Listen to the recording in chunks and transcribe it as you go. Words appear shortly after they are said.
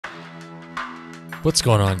What's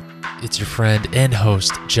going on? It's your friend and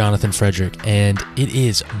host, Jonathan Frederick, and it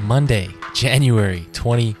is Monday, January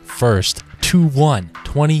 21st,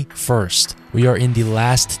 21st. We are in the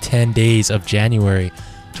last 10 days of January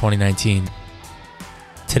 2019.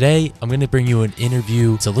 Today, I'm going to bring you an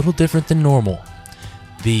interview. It's a little different than normal.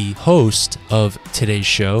 The host of today's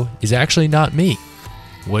show is actually not me.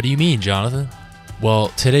 What do you mean, Jonathan? Well,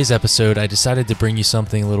 today's episode, I decided to bring you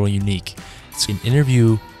something a little unique. It's an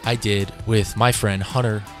interview I did with my friend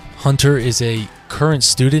Hunter. Hunter is a current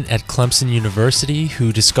student at Clemson University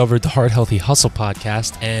who discovered the Heart Healthy Hustle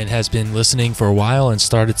podcast and has been listening for a while and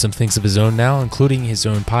started some things of his own now, including his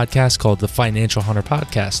own podcast called the Financial Hunter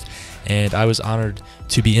Podcast. And I was honored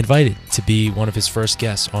to be invited to be one of his first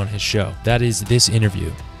guests on his show. That is this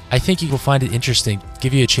interview. I think you will find it interesting,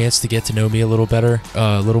 give you a chance to get to know me a little better,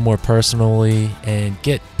 a little more personally, and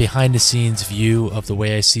get behind the scenes view of the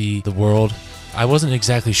way I see the world. I wasn't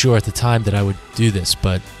exactly sure at the time that I would do this,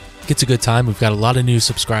 but it's a good time. We've got a lot of new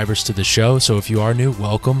subscribers to the show, so if you are new,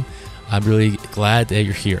 welcome. I'm really glad that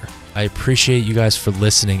you're here. I appreciate you guys for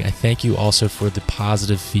listening. I thank you also for the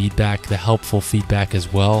positive feedback, the helpful feedback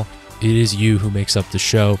as well. It is you who makes up the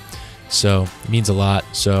show, so it means a lot.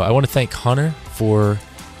 So I want to thank Hunter for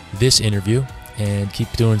this interview and keep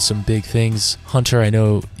doing some big things. Hunter, I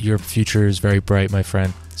know your future is very bright, my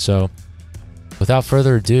friend. So without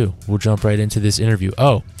further ado, we'll jump right into this interview.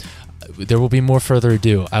 Oh, there will be more further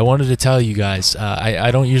ado. I wanted to tell you guys,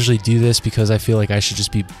 I don't usually do this because I feel like I should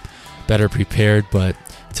just be better prepared, but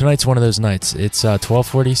tonight's one of those nights. It's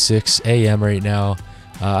 12:46 a.m. right now.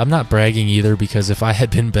 I'm not bragging either, because if I had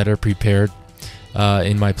been better prepared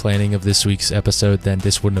in my planning of this week's episode, then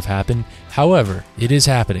this wouldn't have happened. However, it is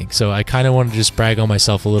happening, so I kind of want to just brag on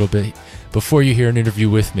myself a little bit before you hear an interview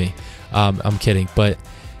with me. I'm kidding, but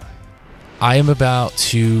I am about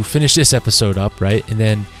to finish this episode up, right? And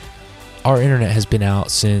then our internet has been out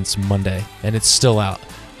since Monday, and it's still out.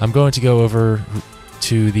 I'm going to go over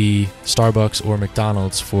to the Starbucks or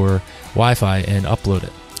McDonald's for Wi-Fi and upload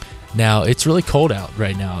it. Now, it's really cold out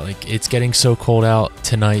right now. Like, it's getting so cold out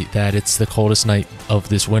tonight that it's the coldest night of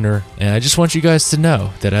this winter. And I just want you guys to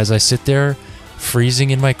know that as I sit there freezing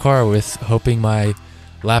in my car with hoping my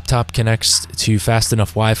laptop connects to fast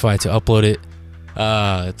enough Wi-Fi to upload it,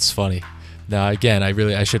 it's funny. Now, again,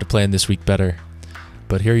 I should have planned this week better.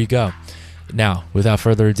 But here you go. Now, without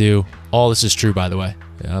further ado, all this is true, by the way.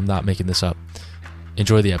 I'm not making this up.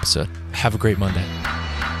 Enjoy the episode. Have a great Monday.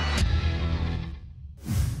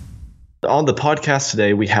 On the podcast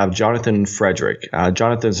today, we have Jonathan Frederick.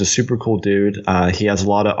 Jonathan's a super cool dude. He has a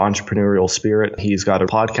lot of entrepreneurial spirit. He's got a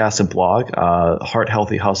podcast and blog, Heart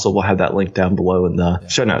Healthy Hustle. We'll have that link down below in the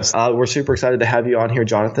show notes. We're super excited to have you on here,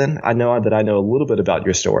 Jonathan. I know that I know a little bit about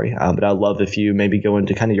your story, but I'd love if you maybe go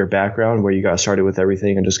into kind of your background, where you got started with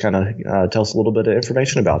everything, and just kind of tell us a little bit of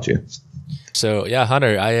information about you. So, yeah,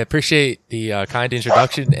 Hunter, I appreciate the kind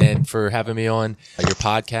introduction and for having me on your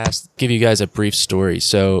podcast. Give you guys a brief story.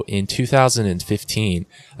 So, in 2015,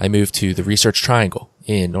 I moved to the Research Triangle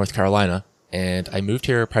in North Carolina, and I moved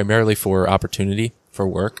here primarily for opportunity, for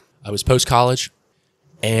work. I was post-college,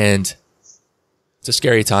 and it's a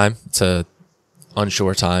scary time. It's a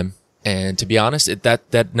unsure time. And to be honest,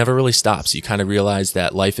 that never really stops. You kind of realize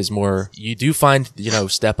that life is more, you do find,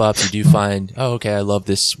 step ups. You do find, oh, okay, I love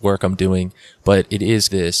this work I'm doing, but it is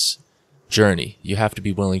this journey. You have to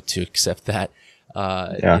be willing to accept that.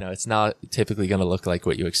 It's not typically going to look like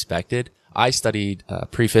what you expected. I studied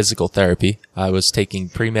pre-physical therapy. I was taking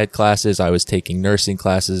pre-med classes. I was taking nursing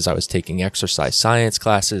classes. I was taking exercise science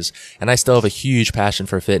classes, and I still have a huge passion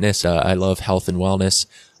for fitness. I love health and wellness.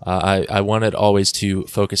 I wanted always to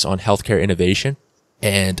focus on healthcare innovation,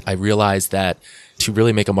 and I realized that to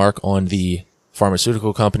really make a mark on the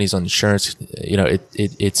pharmaceutical companies, on insurance,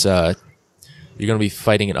 it's you're going to be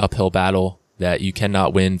fighting an uphill battle that you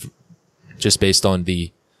cannot win just based on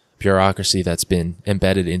the bureaucracy that's been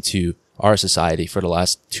embedded into our society for the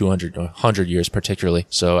last 200 or 100 years particularly.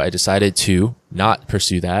 So I decided to not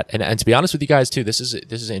pursue that. And to be honest with you guys too, this is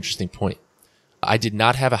an interesting point. I did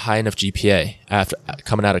not have a high enough GPA after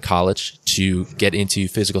coming out of college to get into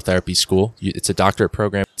physical therapy school. It's a doctorate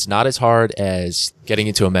program. It's not as hard as getting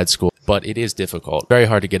into a med school, but it is difficult. Very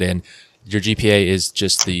hard to get in. Your GPA is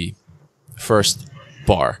just the first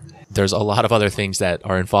bar. There's a lot of other things that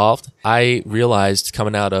are involved. I realized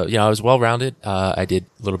coming out of, I was well-rounded. I did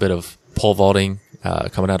a little bit of pole vaulting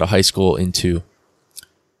coming out of high school into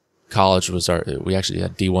college. We actually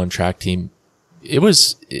had D1 track team. It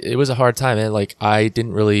was a hard time, man. Like, I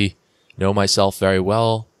didn't really know myself very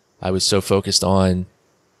well. I was so focused on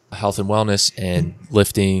health and wellness and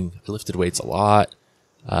lifting. I lifted weights a lot.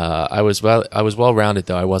 I was well rounded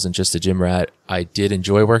though. I wasn't just a gym rat. I did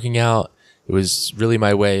enjoy working out. It was really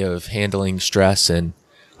my way of handling stress, and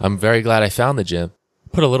I'm very glad I found the gym.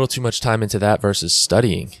 Put a little too much time into that versus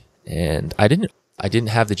studying, and I didn't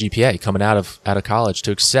have the GPA coming out of college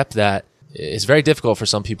to accept that. It's very difficult for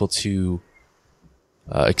some people to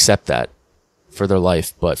accept that for their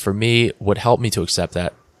life, but for me, what helped me to accept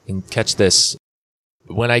that, and catch this,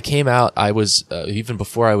 when I came out, I was even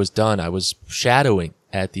before I was done, I was shadowing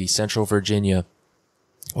at the Central Virginia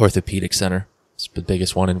Orthopedic Center. It's the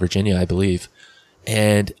biggest one in Virginia, I believe.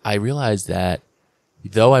 And I realized that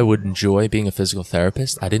though I would enjoy being a physical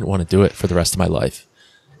therapist, I didn't want to do it for the rest of my life.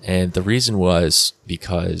 And the reason was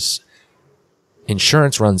because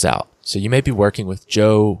insurance runs out. So you may be working with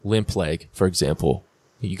Joe Limpleg, for example.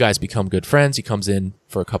 You guys become good friends. He comes in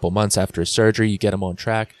for a couple months after his surgery. You get him on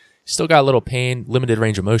track. He's still got a little pain, limited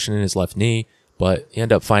range of motion in his left knee, but you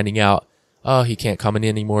end up finding out, oh, he can't come in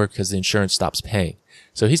anymore because the insurance stops paying.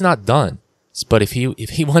 So he's not done. But if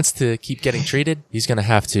he wants to keep getting treated, he's going to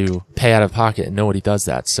have to pay out of pocket, and nobody does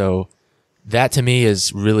that. So that to me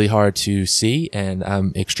is really hard to see, and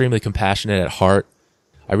I'm extremely compassionate at heart.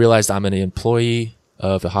 I realized I'm an employee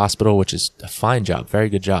of a hospital, which is a fine job, very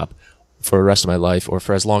good job for the rest of my life, or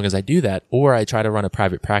for as long as I do that, or I try to run a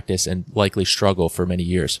private practice and likely struggle for many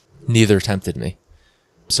years. Neither tempted me.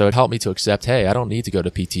 So it helped me to accept, hey, I don't need to go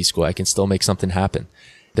to PT school. I can still make something happen.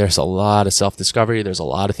 There's a lot of self-discovery. There's a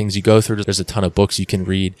lot of things you go through. There's a ton of books you can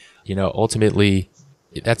read. You know, ultimately,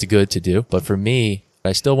 that's good to do. But for me,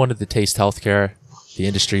 I still wanted to taste healthcare, the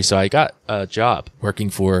industry. So I got a job working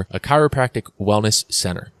for a chiropractic wellness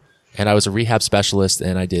center. And I was a rehab specialist,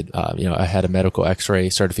 and I did, I had a medical x-ray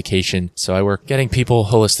certification. So I worked getting people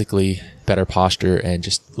holistically better posture and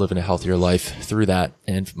just living a healthier life through that.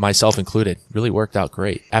 And myself included, really worked out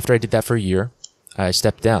great. After I did that for a year, I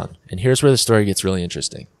stepped down. And here's where the story gets really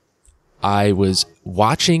interesting. I was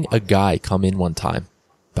watching a guy come in one time,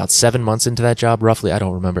 about 7 months into that job, roughly. I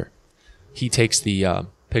don't remember. He takes the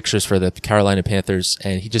pictures for the Carolina Panthers,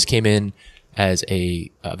 and he just came in as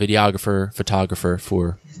a videographer, photographer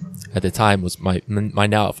for, at the time, was my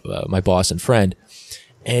boss and friend.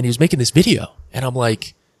 And he was making this video. And I'm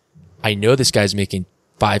like, I know this guy's making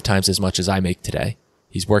 5 times as much as I make today.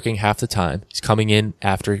 He's working half the time. He's coming in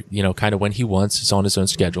after, kind of when he wants. He's on his own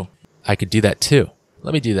schedule. I could do that too.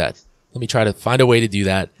 Let me do that. Let me try to find a way to do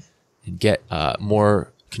that and get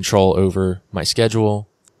more control over my schedule.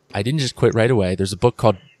 I didn't just quit right away. There's a book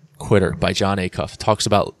called Quitter by John Acuff. It talks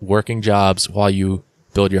about working jobs while you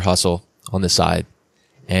build your hustle on the side.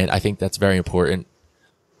 And I think that's very important.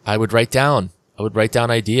 I would write down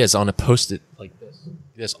ideas on a Post-it like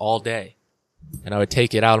this all day. And I would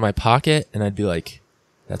take it out of my pocket and I'd be like,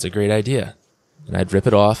 that's a great idea. And I'd rip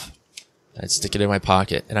it off. I'd stick it in my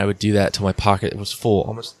pocket, and I would do that till my pocket was full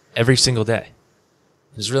almost every single day.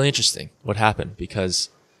 It was really interesting what happened, because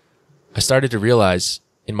I started to realize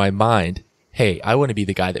in my mind, hey, I want to be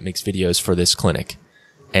the guy that makes videos for this clinic,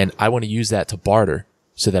 and I want to use that to barter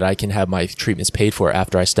so that I can have my treatments paid for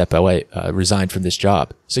after I step away, resign from this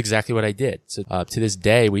job. So exactly what I did. So to this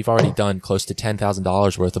day, we've already done close to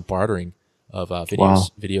 $10,000 worth of bartering of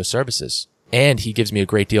video services. And he gives me a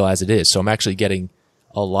great deal as it is. So I'm actually getting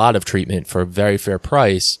a lot of treatment for a very fair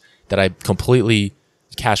price that I completely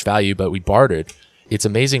cash value, but we bartered. It's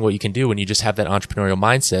amazing what you can do when you just have that entrepreneurial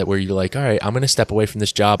mindset where you're like, all right, I'm going to step away from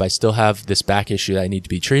this job. I still have this back issue that I need to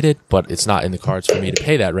be treated, but it's not in the cards for me to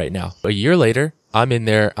pay that right now. A year later, I'm in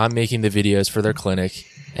there, I'm making the videos for their clinic,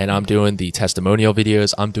 and I'm doing the testimonial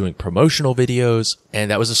videos. I'm doing promotional videos,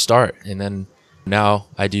 and that was a start. And then now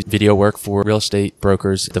I do video work for real estate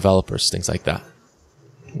brokers, developers, things like that.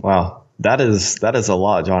 Wow. That is a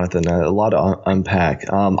lot, Jonathan, a lot to unpack.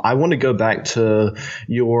 I want to go back to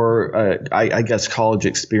your, I guess, college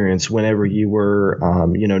experience whenever you were,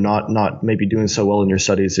 not maybe doing so well in your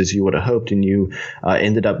studies as you would have hoped, and you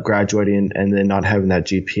ended up graduating and then not having that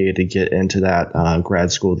GPA to get into that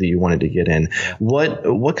grad school that you wanted to get in.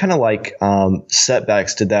 What kind of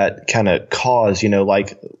setbacks did that kind of cause,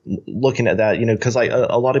 looking at that, because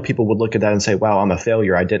a lot of people would look at that and say, wow, I'm a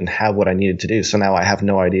failure. I didn't have what I needed to do. So now I have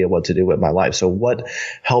no idea what to do with my life. So what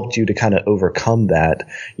helped you to kind of overcome that,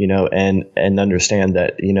 and understand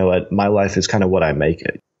that, my life is kind of what I make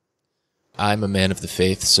it? I'm a man of the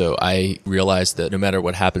faith, so I realize that no matter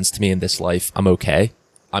what happens to me in this life, I'm okay.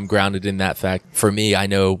 I'm grounded in that fact. For me, I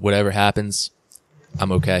know whatever happens,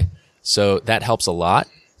 I'm okay. So that helps a lot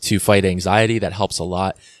to fight anxiety. That helps a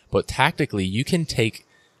lot. But tactically, you can take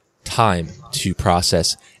time to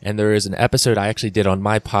process. And there is an episode I actually did on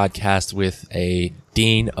my podcast with a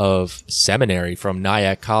dean of seminary from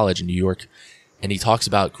Nyack College in New York. and he talks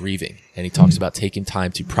about grieving, and he talks about taking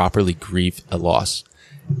time to properly grieve a loss.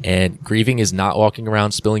 And grieving is not walking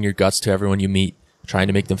around spilling your guts to everyone you meet, trying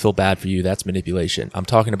to make them feel bad for you. That's manipulation. I'm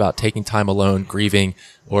talking about taking time alone, grieving,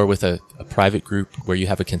 or with a private group where you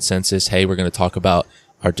have a consensus. Hey, we're going to talk about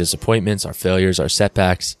our disappointments, our failures, our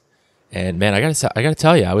setbacks. And man, I gotta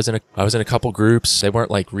tell you, I was in a couple groups. They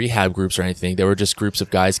weren't like rehab groups or anything. They were just groups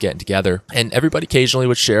of guys getting together, and everybody occasionally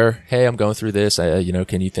would share, "Hey, I'm going through this.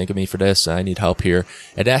 Can you think of me for this? I need help here."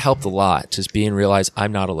 And that helped a lot. Just being realized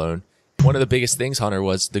I'm not alone. One of the biggest things, Hunter,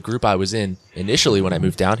 was the group I was in initially when I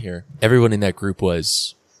moved down here. Everyone in that group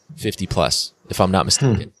was 50 plus, if I'm not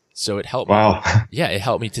mistaken. So it helped. Wow. Yeah, it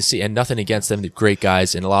helped me to see, and nothing against them. They're great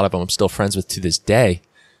guys, and a lot of them I'm still friends with to this day.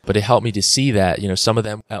 But it helped me to see that, some of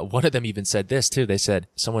them, one of them even said this too. They said,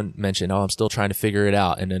 someone mentioned, "Oh, I'm still trying to figure it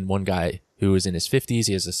out." And then one guy who was in his 50s,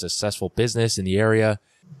 he has a successful business in the area.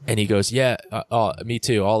 And he goes, "Yeah, me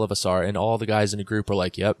too. All of us are." And all the guys in the group were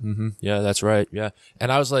like, "Yep, yeah, that's right. Yeah."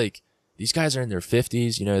 And I was like, these guys are in their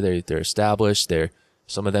 50s, they're established.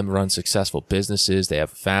 Some of them run successful businesses. They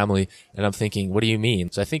have a family. And I'm thinking, what do you mean?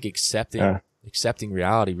 So I think accepting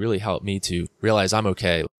reality really helped me to realize I'm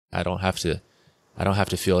okay. I don't have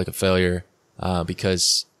to feel like a failure,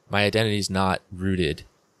 because my identity is not rooted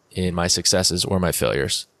in my successes or my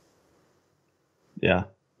failures. Yeah,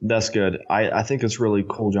 that's good. I think it's really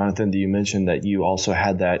cool, Jonathan, that you mentioned that you also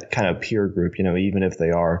had that kind of peer group, even if they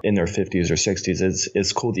are in their 50s or 60s,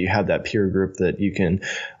 it's cool that you have that peer group that you can,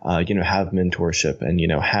 have mentorship and,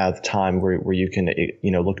 have time where you can,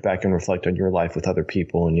 look back and reflect on your life with other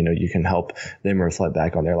people, and, you can help them reflect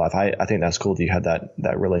back on their life. I think that's cool that you had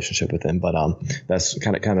that relationship with them, but that's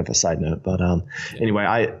kind of a side note. But anyway,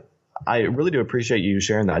 I really do appreciate you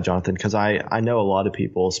sharing that, Jonathan, because I know a lot of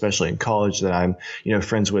people, especially in college, that I'm,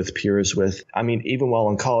 friends with, peers with. I mean, even while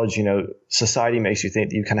in college, society makes you think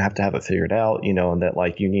that you kind of have to have it figured out, and that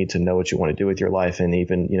like you need to know what you want to do with your life. And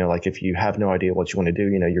even, like if you have no idea what you want to do,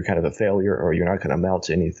 you're kind of a failure, or you're not going to amount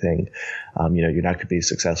to anything. You're not going to be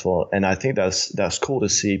successful. And I think that's cool to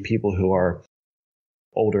see people who are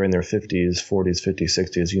older in their 50s, 40s,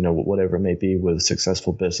 50s, 60s, whatever it may be, with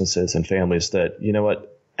successful businesses and families that,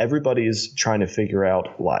 what, everybody's trying to figure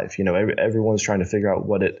out life. Everyone's trying to figure out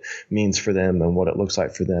what it means for them and what it looks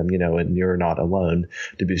like for them, and you're not alone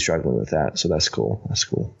to be struggling with that. So that's cool. That's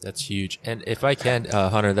cool. That's huge. And if I can,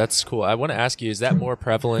 Hunter, that's cool. I want to ask you, is that more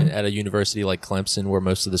prevalent at a university like Clemson, where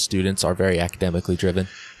most of the students are very academically driven?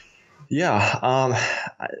 Yeah.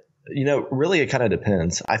 Really, it kind of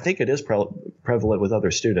depends. I think it is prevalent with other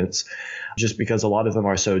students, just because a lot of them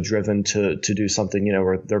are so driven to do something,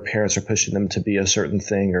 or their parents are pushing them to be a certain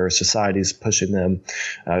thing, or society's pushing them,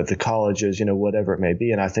 the colleges, whatever it may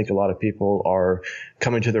be. And I think a lot of people are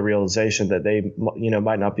coming to the realization that they,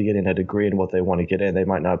 might not be getting a degree in what they want to get in. They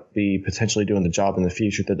might not be potentially doing the job in the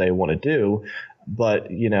future that they want to do, but,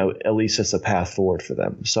 at least it's a path forward for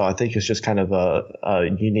them. So I think it's just kind of a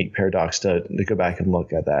unique paradox to go back and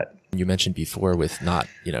look at that. You mentioned before with not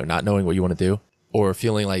knowing what you want to do, or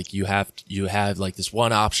feeling like you have like this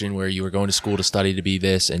one option where you were going to school to study to be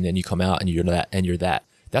this, and then you come out and you're that.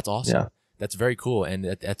 That's awesome. Yeah. That's very cool. And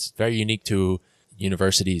that's very unique to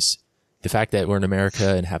universities. The fact that we're in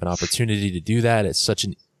America and have an opportunity to do that, it's such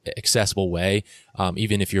an accessible way.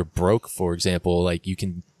 Even if you're broke, for example, like you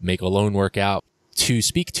can make a loan work out. To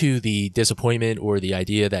speak to the disappointment or the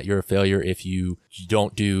idea that you're a failure if you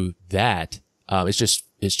don't do that, it's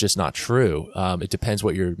just not true. It depends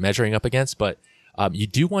what you're measuring up against, but you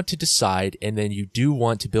do want to decide, and then you do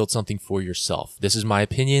want to build something for yourself. This is my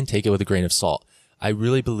opinion. Take it with a grain of salt. I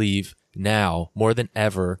really believe now more than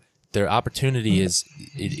ever, their opportunity is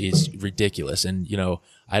ridiculous. And,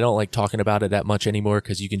 I don't like talking about it that much anymore,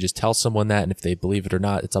 because you can just tell someone that, and if they believe it or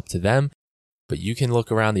not, it's up to them. But you can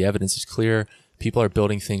look around. The evidence is clear. People are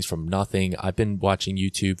building things from nothing. I've been watching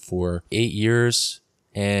YouTube for 8 years,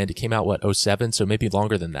 and it came out, 2007? So maybe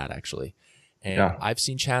longer than that, actually. And yeah. I've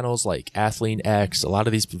seen channels like Athlean X, a lot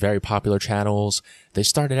of these very popular channels. They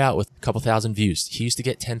started out with a couple thousand views. He used to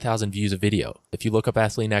get 10,000 views a video. If you look up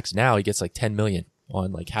Athlean X now, he gets like 10 million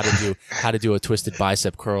on like how to do a twisted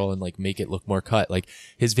bicep curl and like make it look more cut. Like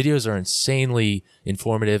his videos are insanely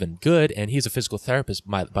informative and good. And he's a physical therapist,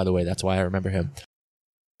 by the way. That's why I remember him.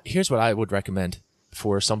 Here's what I would recommend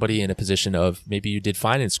for somebody in a position of maybe you did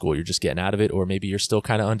fine in school, you're just getting out of it, or maybe you're still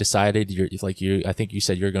kind of undecided. I think you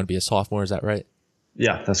said you're going to be a sophomore. Is that right?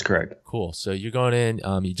 Yeah, that's correct. Cool. So you're going in,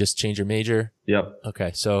 you just changed your major? Yep.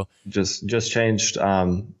 Okay. So just changed,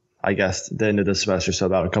 I guess the end of the semester. So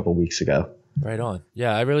about a couple of weeks ago. Right on.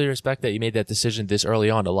 Yeah. I really respect that you made that decision this early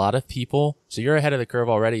on. A lot of people, so you're ahead of the curve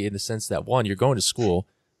already in the sense that, one, you're going to school,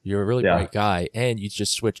 you're a really bright guy, and you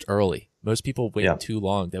just switched early. Most people wait Yeah. too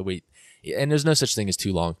long. They wait, and there's no such thing as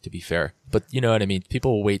too long, to be fair. But you know what I mean?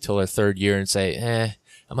 People will wait till their third year and say,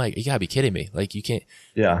 I'm like, you gotta be kidding me. Like, you can't,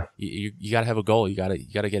 Yeah. you gotta have a goal. You gotta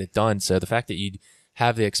get it done. So the fact that you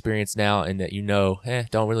have the experience now and that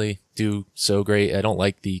don't really do so great. I don't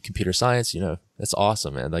like the computer science, that's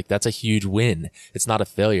awesome, man. Like, that's a huge win. It's not a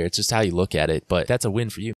failure. It's just how you look at it, but that's a win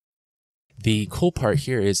for you. The cool part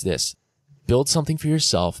here is this: build something for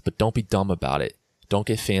yourself, but don't be dumb about it. Don't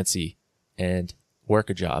get fancy and work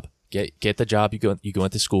a job. Get the job you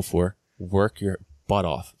went to school for. Work your butt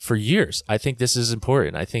off for years. I think this is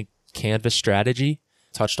important. I think Canvas strategy,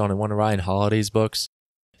 touched on in one of Ryan Holiday's books.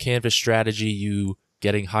 Canvas strategy, you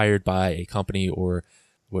getting hired by a company or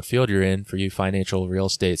what field you're in, for you, financial, real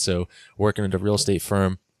estate. So working at a real estate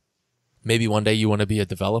firm. Maybe one day you want to be a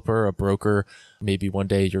developer, a broker. Maybe one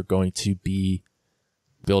day you're going to be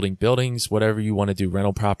building buildings, whatever you want to do,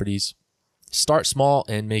 rental properties. Start small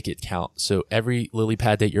and make it count. So every lily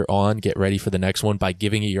pad that you're on, get ready for the next one by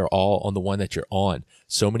giving it your all on the one that you're on.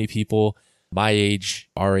 So many people my age,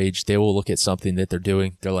 our age, they will look at something that they're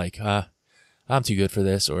doing. They're like, I'm too good for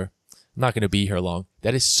this, or I'm not going to be here long.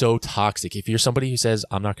 That is so toxic. If you're somebody who says,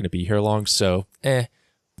 I'm not going to be here long, so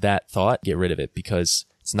that thought, get rid of it, because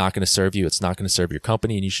it's not going to serve you. It's not going to serve your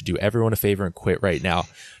company, and you should do everyone a favor and quit right now.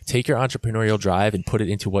 Take your entrepreneurial drive and put it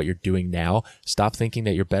into what you're doing now. Stop thinking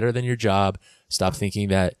that you're better than your job. Stop thinking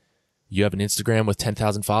that you have an Instagram with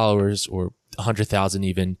 10,000 followers or 100,000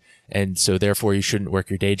 even, and so therefore you shouldn't work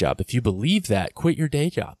your day job. If you believe that, quit your day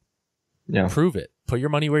job. Yeah. Prove it. Put your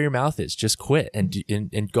money where your mouth is. Just quit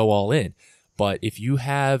and go all in. But if you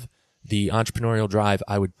have the entrepreneurial drive,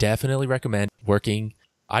 I would definitely recommend working.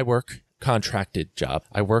 I work contracted job.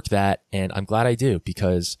 I work that, and I'm glad I do,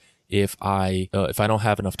 because if I don't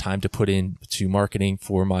have enough time to put into marketing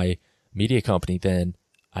for my media company, then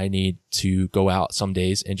I need to go out some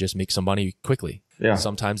days and just make some money quickly. Yeah.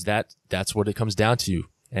 Sometimes that's what it comes down to,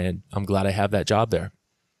 and I'm glad I have that job there.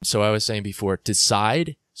 So I was saying before,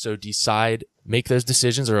 decide, make those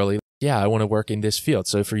decisions early. Yeah, I want to work in this field.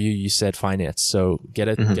 So for you said finance. So get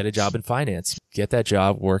a job in finance. Get that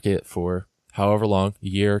job, work it for however long, a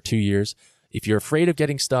year, 2 years. If you're afraid of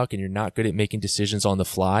getting stuck and you're not good at making decisions on the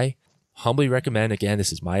fly, humbly recommend, again,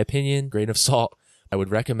 this is my opinion, grain of salt, I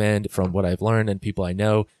would recommend, from what I've learned and people I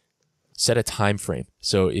know, set a time frame.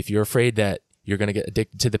 So if you're afraid that you're going to get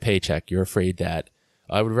addicted to the paycheck, you're afraid that,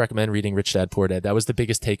 I would recommend reading Rich Dad, Poor Dad. That was the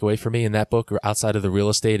biggest takeaway for me in that book, outside of the real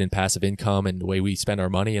estate and passive income and the way we spend our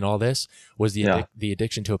money and all this, was the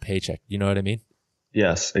addiction to a paycheck. You know what I mean?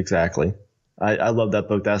 Yes, exactly. I love that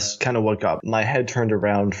book. That's kind of what got my head turned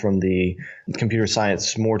around from the computer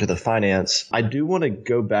science more to the finance. I do want to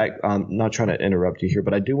go back. I'm not trying to interrupt you here,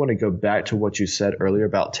 but I do want to go back to what you said earlier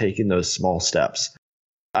about taking those small steps.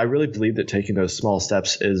 I really believe that taking those small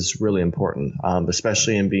steps is really important,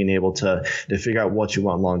 especially in being able to figure out what you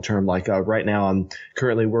want long term. Like right now, I'm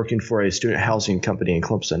currently working for a student housing company in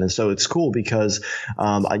Clemson. And so it's cool because,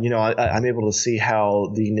 I'm able to see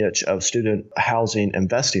how the niche of student housing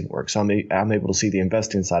investing works. I'm able to see the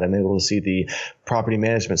investing side. I'm able to see the property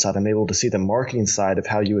management side. I'm able to see the marketing side of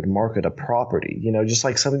how you would market a property. Just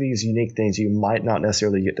like some of these unique things you might not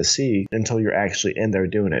necessarily get to see until you're actually in there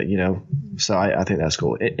doing it, So I think that's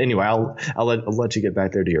cool. Anyway, I'll let you get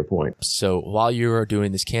back there to your point. So while you're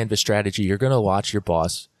doing this Canvas strategy, you're going to watch your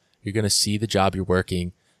boss. You're going to see the job you're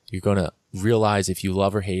working. You're going to realize if you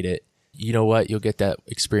love or hate it. You know what? You'll get that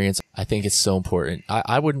experience. I think it's so important.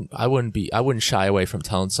 I wouldn't shy away from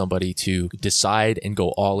telling somebody to decide and go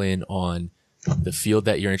all in on the field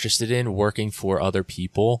that you're interested in, working for other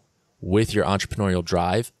people with your entrepreneurial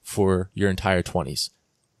drive for your entire 20s.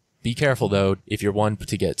 Be careful, though, if you're one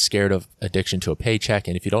to get scared of addiction to a paycheck.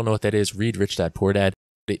 And if you don't know what that is, read Rich Dad, Poor Dad.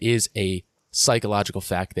 It is a psychological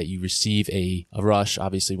fact that you receive a rush.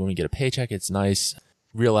 Obviously, when we get a paycheck, it's nice.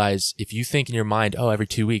 Realize if you think in your mind, every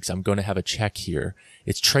 2 weeks, I'm going to have a check here.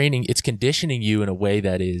 It's conditioning you in a way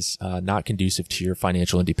that is not conducive to your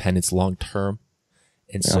financial independence long term.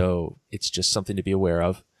 And so it's just something to be aware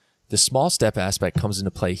of. The small step aspect comes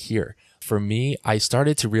into play here. For me, I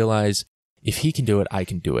started to realize, if he can do it, I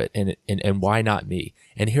can do it. And why not me?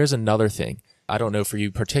 And here's another thing. I don't know for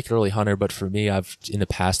you particularly, Hunter, but for me, in the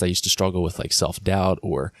past, I used to struggle with like self-doubt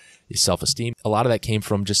or self-esteem. A lot of that came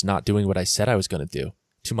from just not doing what I said I was going to do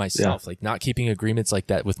to myself, like not keeping agreements like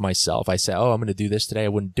that with myself. I said, I'm going to do this today. I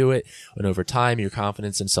wouldn't do it. And over time, your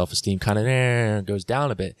confidence and self-esteem kind of goes down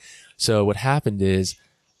a bit. So what happened is,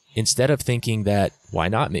 instead of thinking that, why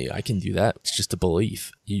not me? I can do that. It's just a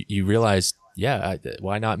belief. You realize,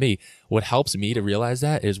 why not me? What helps me to realize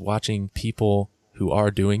that is watching people who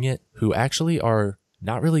are doing it, who actually are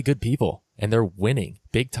not really good people, and they're winning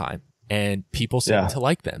big time. and people seem to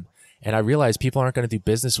like them. And I realize people aren't going to do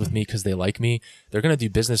business with me because they like me. They're going to do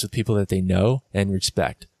business with people that they know and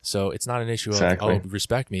respect. So it's not an issue of, oh,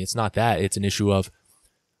 respect me. It's not that. It's an issue of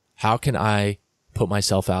how can I put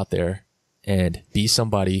myself out there and be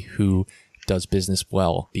somebody who does business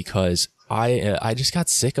well? Because I just got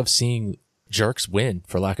sick of seeing jerks win,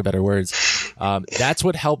 for lack of better words. That's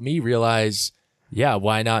what helped me realize, yeah,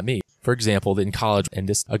 why not me? For example, in college,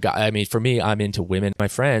 and a guy, I mean, for me, I'm into women. My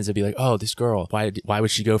friends would be like, oh, this girl, why would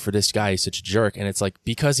she go for this guy? He's such a jerk. And it's like,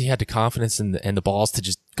 because he had the confidence and the balls to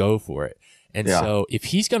just go for it. And so if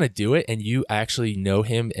he's going to do it and you actually know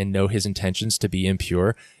him and know his intentions to be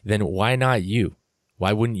impure, then why not you?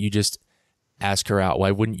 Why wouldn't you just ask her out? Why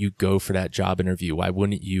wouldn't you go for that job interview? Why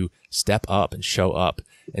wouldn't you step up and show up?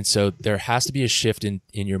 And so there has to be a shift in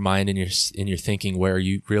your mind and in your thinking where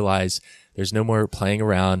you realize there's no more playing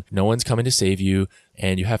around. No one's coming to save you,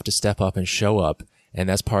 and you have to step up and show up. And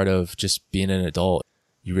that's part of just being an adult.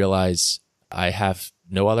 You realize I have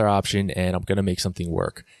no other option and I'm going to make something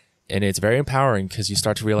work. And it's very empowering because you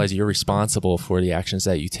start to realize you're responsible for the actions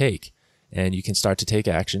that you take, and you can start to take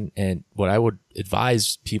action. And what I would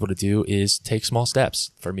advise people to do is take small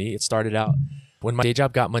steps. For me, it started out when my day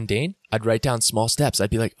job got mundane, I'd write down small steps. I'd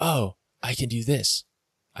be like, oh, I can do this.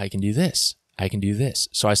 I can do this. I can do this.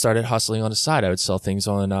 So I started hustling on the side. I would sell things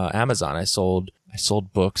on Amazon. I sold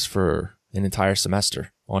books for an entire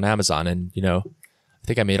semester on Amazon. And, I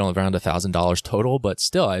think I made only around $1,000 total, but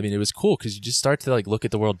still, I mean, it was cool because you just start to look at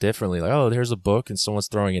the world differently. Like, oh, there's a book and someone's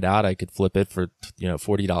throwing it out. I could flip it for,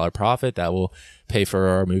 $40 profit that will pay for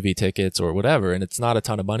our movie tickets or whatever. And it's not a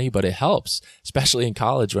ton of money, but it helps, especially in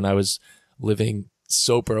college when I was living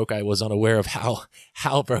so broke. I was unaware of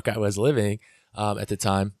how broke I was living at the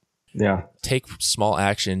time. Yeah. Take small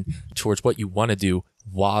action towards what you want to do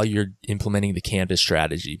while you're implementing the Canvas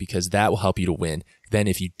strategy, because that will help you to win. Then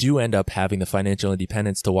if you do end up having the financial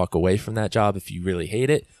independence to walk away from that job, if you really hate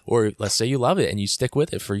it, or let's say you love it and you stick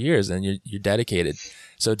with it for years and you're dedicated.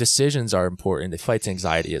 So decisions are important. It fights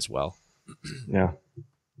anxiety as well. Yeah.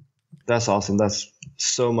 That's awesome. That's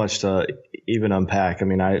so much to even unpack. I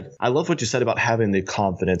mean, I love what you said about having the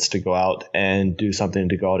confidence to go out and do something,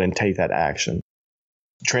 to go out and take that action.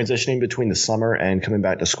 Transitioning between the summer and coming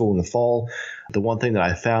back to school in the fall, the one thing that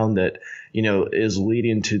I found that, is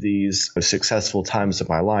leading to these successful times of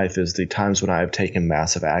my life is the times when I have taken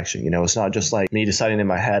massive action. It's not just like me deciding in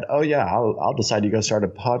my head, oh yeah, I'll decide to go start a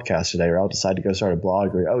podcast today, or I'll decide to go start a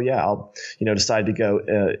blog, or, oh yeah, I'll, decide to go,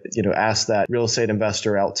 ask that real estate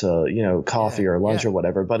investor out to, coffee or lunch or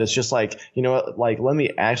whatever. But it's just like, let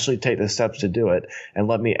me actually take the steps to do it, and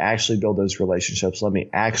let me actually build those relationships. Let me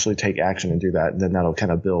actually take action and do that. And then that'll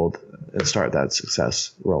kind of build and start that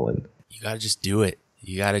success rolling. You got to just do it.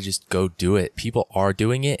 You got to just go do it. People are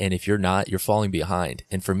doing it. And if you're not, you're falling behind.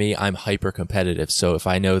 And for me, I'm hyper competitive. So if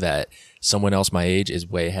I know that someone else my age is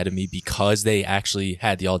way ahead of me because they actually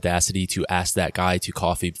had the audacity to ask that guy to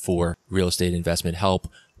coffee for real estate investment help,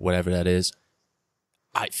 whatever that is,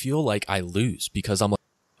 I feel like I lose because I'm like,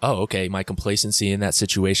 oh, okay, my complacency in that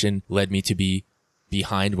situation led me to be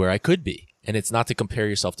behind where I could be. And it's not to compare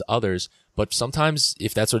yourself to others, but sometimes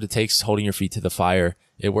if that's what it takes, holding your feet to the fire,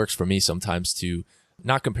 it works for me sometimes to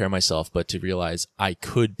not compare myself, but to realize I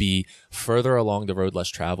could be further along the road less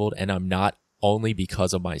traveled, and I'm not, only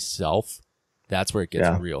because of myself. That's where it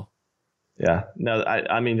gets real. Yeah, no,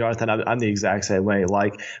 I mean, Jonathan, I'm the exact same way.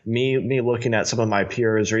 Like me looking at some of my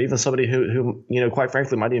peers, or even somebody who, quite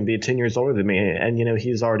frankly, might even be 10 years older than me. And,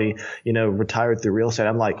 he's already, retired through real estate.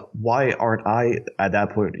 I'm like, why aren't I at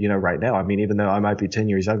that point, right now? I mean, even though I might be 10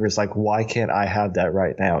 years younger, it's like, why can't I have that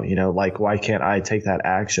right now? Why can't I take that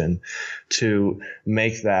action to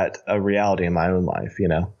make that a reality in my own life,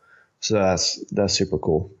 So that's super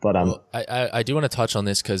cool. But well, I do want to touch on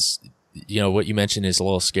this because what you mentioned is a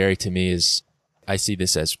little scary to me. Is I see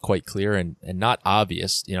this as quite clear and not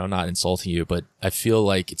obvious, not insulting you, but I feel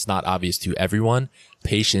like it's not obvious to everyone.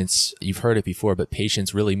 Patience, you've heard it before, but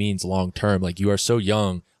patience really means long term. Like, you are so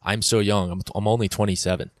young. I'm so young. I'm only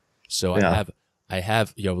 27. So I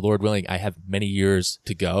have, Lord willing, I have many years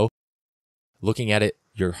to go. Looking at it,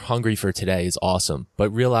 you're hungry for today is awesome, but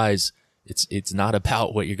realize it's not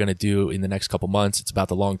about what you're going to do in the next couple months. It's about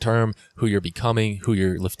the long term, who you're becoming, who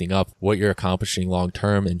you're lifting up, what you're accomplishing long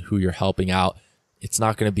term, and who you're helping out. It's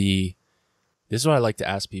not going to be, this is what I like to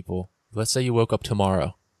ask people. Let's say you woke up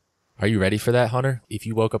tomorrow. Are you ready for that, Hunter? If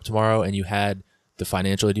you woke up tomorrow and you had the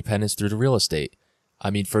financial independence through the real estate.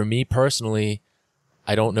 I mean, for me personally,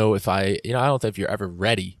 I don't know if I don't know if you're ever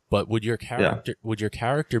ready, but would your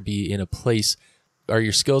character be in a place are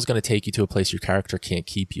your skills going to take you to a place your character can't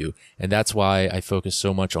keep you? And that's why I focus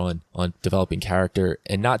so much on developing character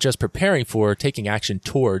and not just preparing for, taking action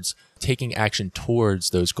towards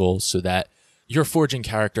those goals so that you're forging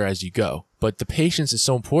character as you go. But the patience is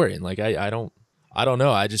so important. Like I don't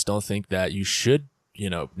know. I just don't think that you should,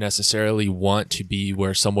 necessarily want to be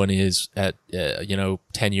where someone is at,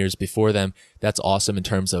 10 years before them. That's awesome in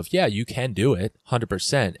terms of, yeah, you can do it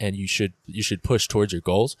 100% and you should push towards your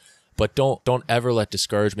goals, but don't ever let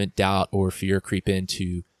discouragement, doubt, or fear creep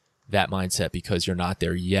into that mindset because you're not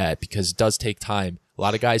there yet, because it does take time. A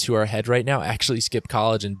lot of guys who are ahead right now actually skipped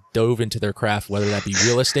college and dove into their craft, whether that be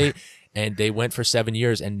real estate, and they went for 7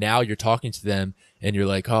 years, and now you're talking to them and you're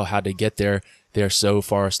like, oh, how'd they get there? They're so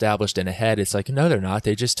far established and ahead. It's like, no, they're not.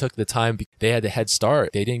 They just took the time. They had the head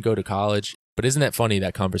start. They didn't go to college. But isn't that funny,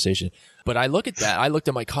 that conversation? But I look at that. I looked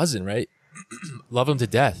at my cousin, right? Love him to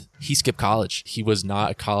death. He skipped college. He was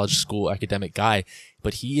not a college school academic guy,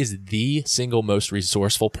 but he is the single most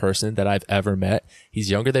resourceful person that I've ever met. He's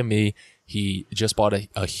younger than me. He just bought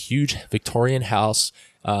a huge Victorian house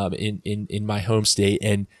in my home state,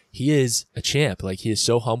 and he is a champ. Like, he is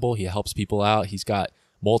so humble. He helps people out. He's got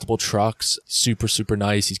multiple trucks, super, super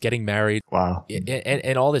nice. He's getting married. Wow.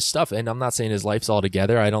 And all this stuff. And I'm not saying his life's all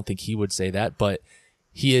together. I don't think he would say that, but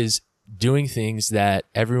he is doing things that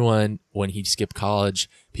everyone, when he skipped college,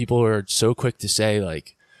 people are so quick to say,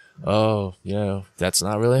 like, oh, that's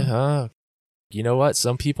not really, you know what?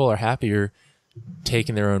 Some people are happier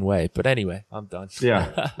taking their own way. But anyway, I'm done. Yeah.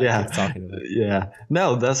 Talking about it. Yeah.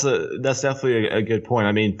 No, that's definitely a good point.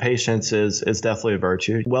 I mean, patience is definitely a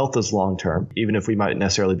virtue. Wealth is long term. Even if we might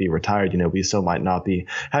necessarily be retired, we still might not be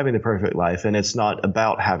having the perfect life. And it's not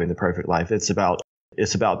about having the perfect life. It's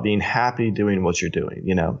about being happy doing what you're doing.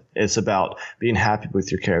 It's about being happy with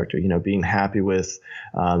your character, being happy with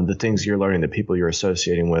the things you're learning, the people you're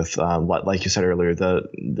associating with, like you said earlier,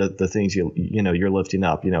 the things you're lifting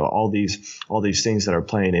up, all these things that are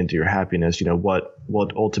playing into your happiness, what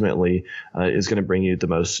ultimately is going to bring you the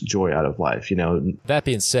most joy out of life. That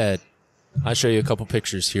being said, I'll show you a couple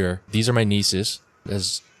pictures here. These are my nieces.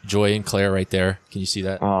 There's Joy and Claire right there. Can you see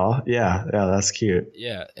that? Oh, yeah. Yeah, that's cute.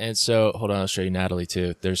 Yeah. And so, hold on, I'll show you Natalie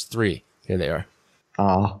too. There's 3. Here they are.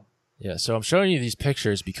 Oh. Yeah. So I'm showing you these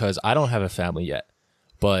pictures because I don't have a family yet,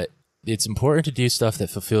 but it's important to do stuff that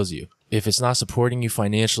fulfills you. If it's not supporting you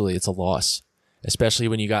financially, it's a loss, especially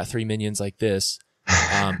when you got 3 minions like this.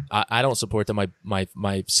 I don't support them.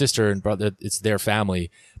 My sister and brother, it's their family.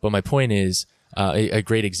 But my point is, a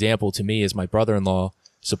great example to me is my brother-in-law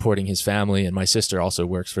supporting his family, and my sister also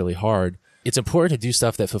works really hard. It's important to do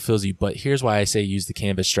stuff that fulfills you, but here's why I say use the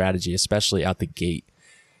Canvas strategy, especially out the gate.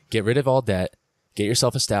 Get rid of all debt, get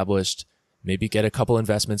yourself established, maybe get a couple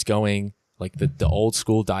investments going, like the old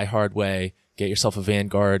school die hard way, get yourself a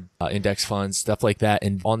Vanguard index fund, stuff like that.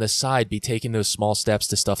 And on the side, be taking those small steps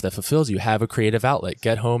to stuff that fulfills you. Have a creative outlet.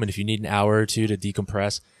 Get home, and if you need an hour or two to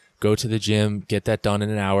decompress, go to the gym, get that done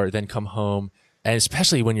in an hour, then come home. And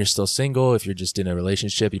especially when you're still single, if you're just in a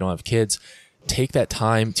relationship, you don't have kids, take that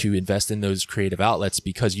time to invest in those creative outlets,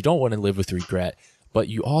 because you don't want to live with regret. But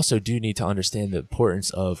you also do need to understand the importance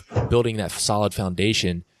of building that solid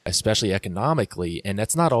foundation, especially economically. And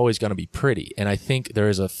that's not always going to be pretty. And I think there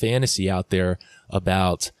is a fantasy out there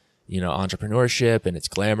about, entrepreneurship, and it's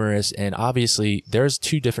glamorous. And obviously there's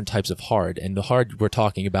 2 different types of hard. And the hard we're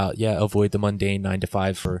talking about, avoid the mundane 9 to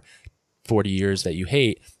 5 for 40 years that you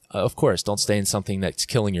hate. Of course, don't stay in something that's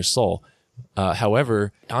killing your soul.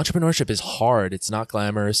 However, entrepreneurship is hard. It's not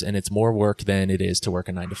glamorous, and it's more work than it is to work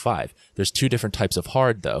a 9 to 5. There's 2 different types of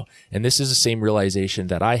hard, though. And this is the same realization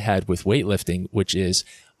that I had with weightlifting, which is,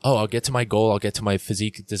 I'll get to my goal. I'll get to my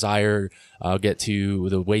physique desire. I'll get to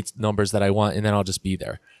the weight numbers that I want, and then I'll just be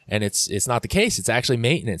there. And it's not the case. It's actually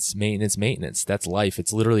maintenance. That's life.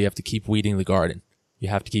 It's literally, you have to keep weeding the garden. You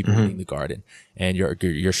have to keep weeding the garden, and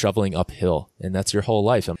you're shoveling uphill, and that's your whole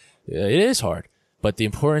life. It is hard, but the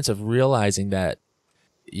importance of realizing that,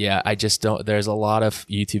 I just don't, there's a lot of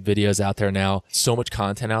YouTube videos out there now, so much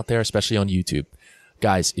content out there, especially on YouTube.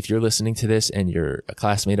 Guys, if you're listening to this and you're a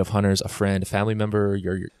classmate of Hunter's, a friend, a family member,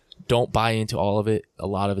 don't buy into all of it. A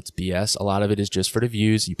lot of it's BS. A lot of it is just for the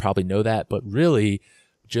views. You probably know that, but really,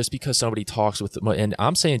 just because somebody talks with, and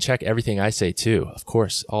I'm saying check everything I say too, of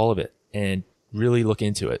course, all of it, and really look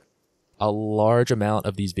into it. A large amount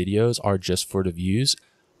of these videos are just for the views.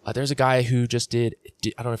 There's a guy who just did,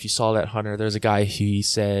 I don't know if you saw that, Hunter. There's a guy, he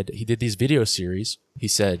said, he did these video series. He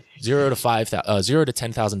said $0 to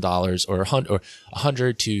 $10,000 or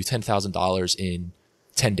 $100 to $10,000 in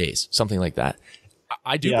 10 days, something like that.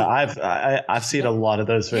 I do. Yeah, I've seen a lot of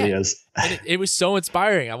those videos. And it was so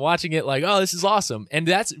inspiring. I'm watching it like, oh, this is awesome. And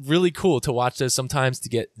that's really cool to watch those sometimes, to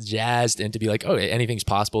get jazzed and to be like, oh, anything's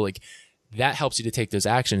possible. Like, that helps you to take those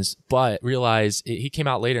actions. But realize he came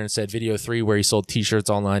out later and said video 3 where he sold t-shirts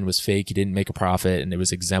online was fake. He didn't make a profit, and it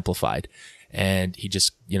was exemplified. And he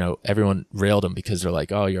just, everyone railed him because they're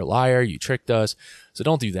like, oh, you're a liar. You tricked us. So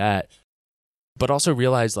don't do that. But also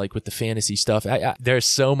realize, like, with the fantasy stuff, there's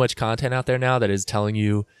so much content out there now that is telling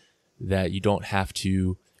you that you don't have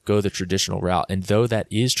to go the traditional route. And though that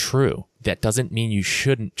is true, that doesn't mean you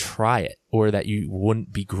shouldn't try it, or that you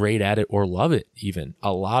wouldn't be great at it or love it even.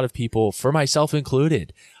 A lot of people, for myself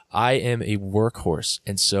included, I am a workhorse.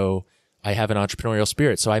 And so I have an entrepreneurial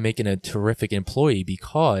spirit. So I make a terrific employee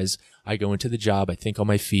because I go into the job, I think on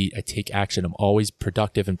my feet, I take action. I'm always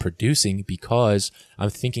productive and producing because I'm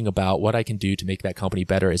thinking about what I can do to make that company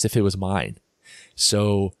better as if it was mine.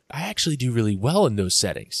 So I actually do really well in those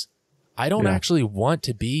settings. I don't actually want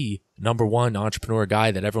to be number one entrepreneur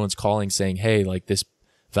guy that everyone's calling saying, hey, like, this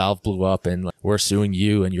valve blew up and, like, we're suing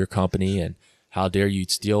you and your company, and how dare you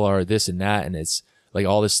steal our this and that. And it's like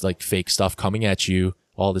all this like fake stuff coming at you,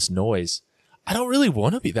 all this noise. I don't really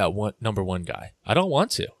want to be that number one guy. I don't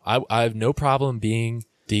want to. I have no problem being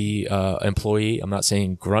the employee. I'm not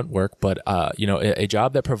saying grunt work, but a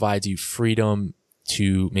job that provides you freedom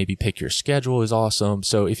to maybe pick your schedule is awesome.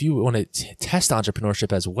 So if you want to test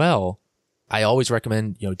entrepreneurship as well, I always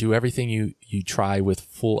recommend, do everything you try with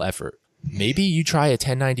full effort. Maybe you try a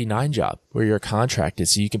 1099 job where you're contracted,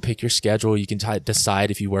 so you can pick your schedule. You can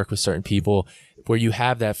decide if you work with certain people, where you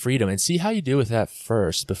have that freedom, and see how you do with that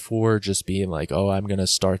first before just being like, oh, I'm going to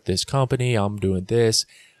start this company. I'm doing this,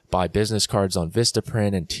 buy business cards on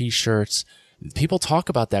Vistaprint and t-shirts. People talk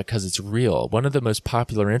about that because it's real. One of the most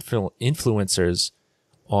popular influencers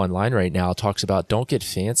online right now talks about don't get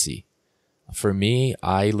fancy. For me,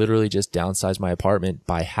 I literally just downsized my apartment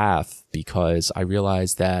by half because I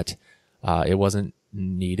realized that it wasn't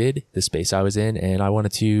needed, the space I was in, and I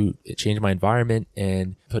wanted to change my environment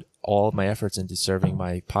and put all of my efforts into serving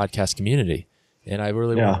my podcast community. And I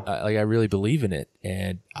really I really believe in it,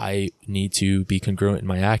 and I need to be congruent in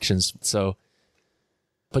my actions. So,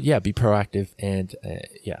 but yeah, be proactive. And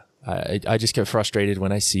I just get frustrated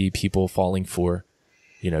when I see people falling for,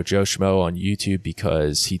 Joe Schmo on YouTube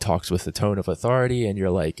because he talks with a tone of authority, and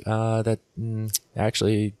you're like,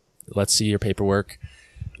 actually, let's see your paperwork.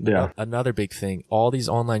 Yeah. Another big thing, all these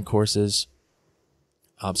online courses,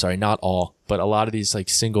 I'm sorry, not all, but a lot of these like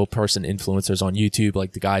single person influencers on YouTube,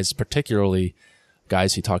 like the guys, particularly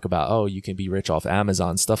guys who talk about, oh, you can be rich off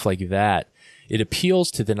Amazon, stuff like that. It appeals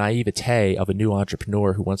to the naivete of a new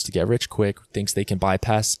entrepreneur who wants to get rich quick, thinks they can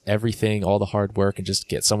bypass everything, all the hard work, and just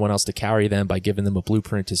get someone else to carry them by giving them a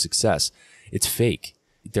blueprint to success. It's fake.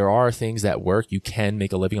 There are things that work. You can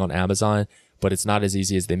make a living on Amazon, but it's not as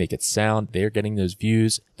easy as they make it sound. They're getting those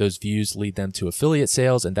views. Those views lead them to affiliate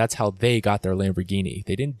sales, and that's how they got their Lamborghini.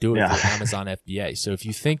 They didn't do it for Amazon FBA. So if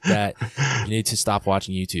you think that, you need to stop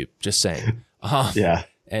watching YouTube. Just saying.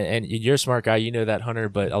 And you're a smart guy, you know that, Hunter,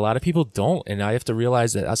 but a lot of people don't, and I have to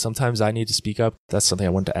realize that sometimes I need to speak up. That's something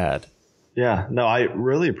I wanted to add. Yeah, no, I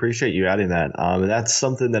really appreciate you adding that. That's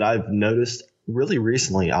something that I've noticed really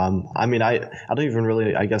recently. I don't even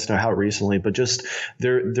really, I guess, know how recently, but just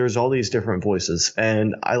there's all these different voices,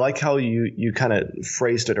 and I like how you kind of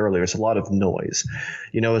phrased it earlier. It's a lot of noise.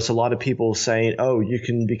 It's a lot of people saying, oh, you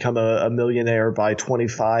can become a millionaire by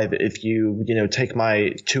 25 if you take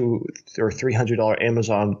my $200 or $300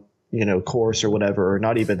 Amazon course or whatever, or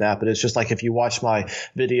not even that, but it's just like, if you watch my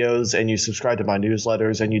videos and you subscribe to my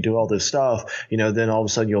newsletters and you do all this stuff, then all of a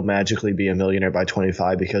sudden you'll magically be a millionaire by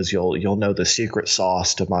 25 because you'll know the secret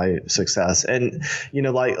sauce to my success. And,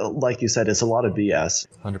 like you said, it's a lot of BS.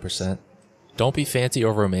 100%. Don't be fancy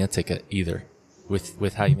or romantic either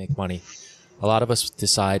with how you make money. A lot of us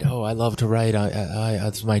decide, oh, I love to write.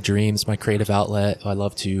 It's my dream. It's my creative outlet. I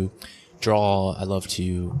love to draw. I love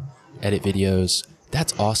to edit videos.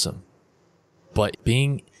 That's awesome. But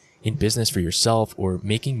being in business for yourself or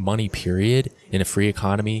making money, period, in a free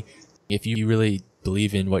economy, if you really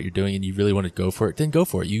believe in what you're doing and you really want to go for it, then go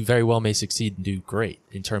for it. You very well may succeed and do great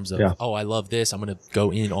in terms of, oh, I love this, I'm going to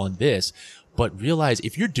go in on this. But realize,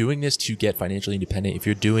 if you're doing this to get financially independent, if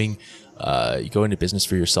you're doing, you go into business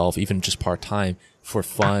for yourself, even just part-time for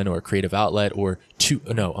fun or a creative outlet, or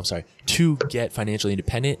to get financially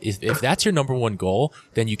independent, if that's your number one goal,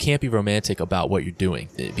 then you can't be romantic about what you're doing.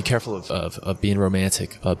 Be careful of being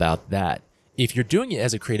romantic about that. If you're doing it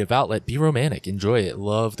as a creative outlet, be romantic, enjoy it,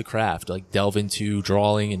 love the craft, like delve into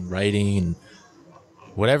drawing and writing and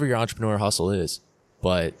whatever your entrepreneur hustle is.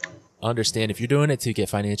 But understand, if you're doing it to get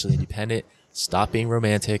financially independent, Stop being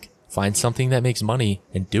romantic. Find something that makes money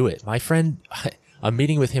and do it. My friend, I'm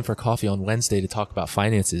meeting with him for coffee on Wednesday to talk about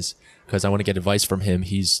finances because I want to get advice from him.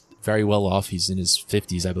 He's very well off. He's in his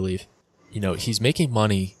 50s, I believe. He's making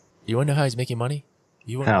money. You want to know how he's making money?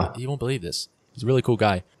 You won't believe this. He's a really cool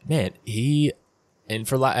guy. Man, and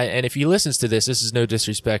if he listens to this is no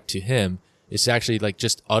disrespect to him. It's actually like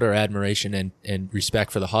just utter admiration and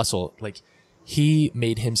respect for the hustle. Like, he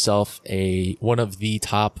made himself one of the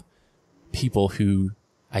top people who,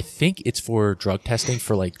 I think it's for drug testing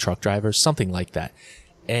for like truck drivers, something like that.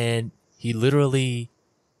 And he literally,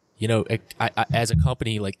 as a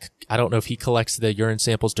company, like, I don't know if he collects the urine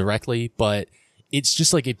samples directly, but it's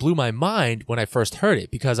just like, it blew my mind when I first heard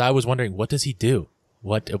it, because I was wondering, what does he do?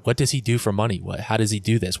 What does he do for money? How does he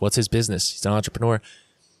do this? What's his business? He's an entrepreneur.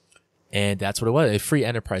 And that's what it was. A free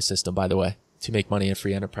enterprise system, by the way, to make money in a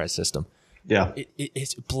free enterprise system. Yeah.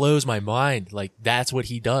 It blows my mind. Like, that's what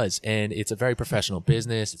he does. And it's a very professional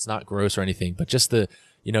business. It's not gross or anything, but just to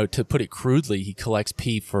put it crudely, he collects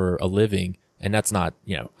pee for a living. And that's not,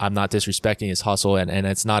 I'm not disrespecting his hustle, and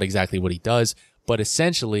it's not exactly what he does, but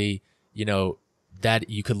essentially, that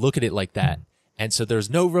you could look at it like that. And so there's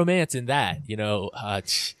no romance in that,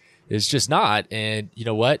 it's just not. And you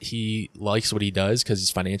know what? He likes what he does because he's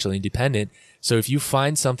financially independent. So if you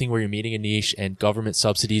find something where you're meeting a niche and government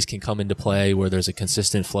subsidies can come into play, where there's a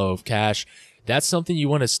consistent flow of cash, that's something you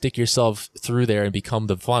want to stick yourself through there and become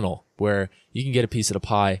the funnel where you can get a piece of the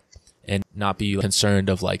pie and not be concerned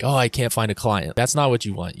of like, oh, I can't find a client. That's not what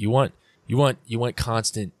you want. You want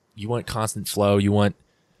constant flow. You want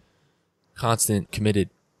constant committed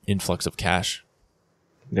influx of cash.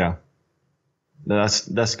 Yeah. No,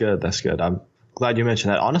 that's good. That's good. I'm glad you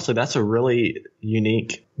mentioned that. Honestly, that's a really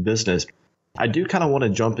unique business. I do kind of want to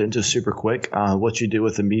jump into super quick. What you do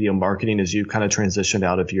with the media marketing is you kind of transitioned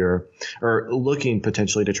out of or looking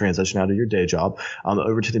potentially to transition out of your day job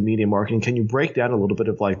over to the media marketing. Can you break down a little bit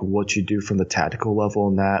of like what you do from the tactical level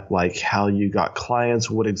in that, like how you got clients,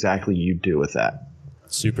 what exactly you do with that?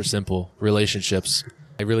 Super simple. Relationships.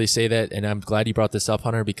 I really say that, and I'm glad you brought this up,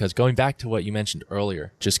 Hunter, because going back to what you mentioned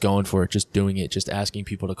earlier, just going for it, just doing it, just asking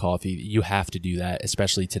people to coffee, you have to do that,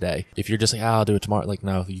 especially today. If you're just like, I'll do it tomorrow, like,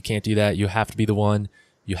 no, you can't do that. You have to be the one.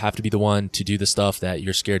 You have to be the one to do the stuff that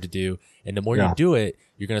you're scared to do. And the more you do it,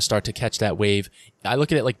 you're going to start to catch that wave. I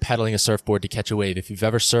look at it like pedaling a surfboard to catch a wave. If you've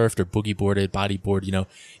ever surfed or boogie boarded, bodyboard,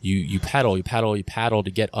 you paddle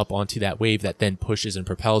to get up onto that wave that then pushes and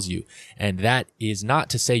propels you. And that is not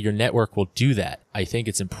to say your network will do that. I think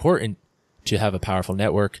it's important to have a powerful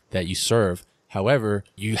network that you serve. However,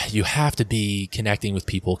 you have to be connecting with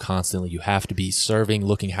people constantly. You have to be serving,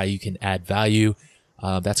 looking how you can add value.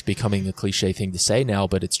 That's becoming a cliche thing to say now,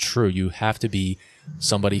 but it's true. You have to be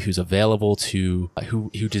somebody who's available who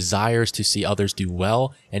desires to see others do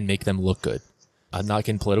well and make them look good. I'm not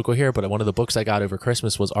getting political here, but one of the books I got over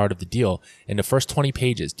Christmas was Art of the Deal. In the first 20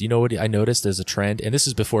 pages, do you know what I noticed as a trend? And this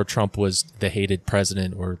is before Trump was the hated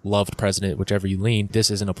president or loved president, whichever you lean.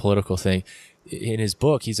 This isn't a political thing. In his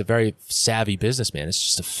book, he's a very savvy businessman. It's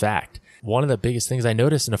just a fact. One of the biggest things I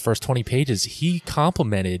noticed in the first 20 pages, he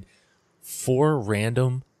complimented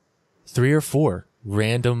three or four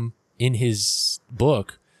random in his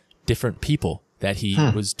book, different people that he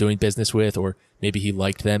was doing business with, or maybe he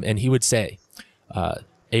liked them. And he would say,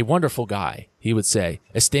 a wonderful guy, he would say,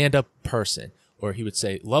 a stand-up person, or he would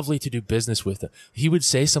say, lovely to do business with them. He would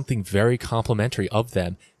say something very complimentary of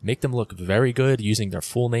them, make them look very good using their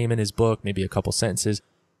full name in his book, maybe a couple sentences.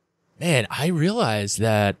 Man, I realized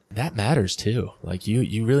that matters too. Like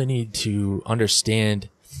you really need to understand,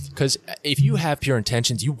 because if you have pure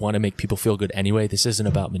intentions, you want to make people feel good anyway. This isn't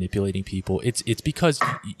about manipulating people. It's because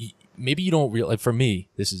maybe you don't realize, for me,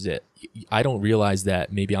 this is it. I don't realize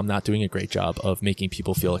that maybe I'm not doing a great job of making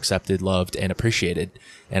people feel accepted, loved, and appreciated.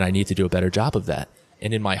 And I need to do a better job of that.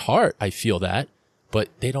 And in my heart, I feel that, but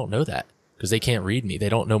they don't know that because they can't read me. They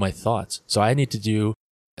don't know my thoughts. So I need to do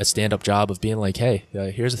a stand-up job of being like, hey,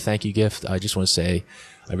 here's a thank you gift. I just want to say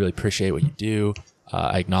I really appreciate what you do.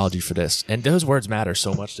 I acknowledge you for this. And those words matter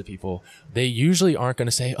so much to people. They usually aren't going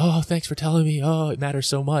to say, oh, thanks for telling me. Oh, it matters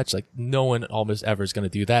so much. Like no one almost ever is going to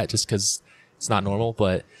do that just because it's not normal,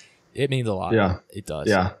 but it means a lot. Yeah. It does.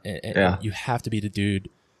 Yeah. And you have to be the dude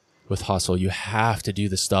with hustle. You have to do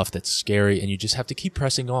the stuff that's scary, and you just have to keep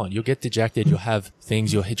pressing on. You'll get dejected. You'll have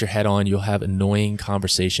things you'll hit your head on. You'll have annoying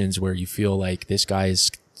conversations where you feel like this guy is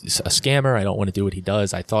a scammer. I don't want to do what he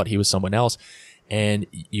does. I thought he was someone else. And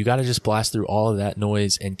you got to just blast through all of that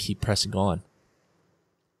noise and keep pressing on.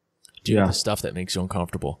 Do the stuff that makes you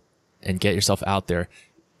uncomfortable and get yourself out there.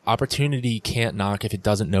 Opportunity can't knock if it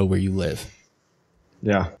doesn't know where you live.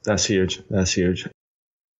 Yeah, that's huge. That's huge.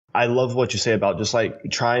 I love what you say about just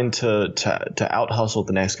like trying to out hustle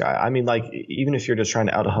the next guy. I mean, like, even if you're just trying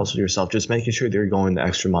to out hustle yourself, just making sure that you're going the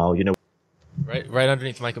extra mile, you know. Right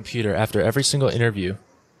underneath my computer after every single interview.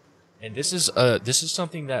 And this is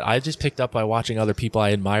something that I just picked up by watching other people I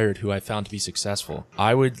admired who I found to be successful.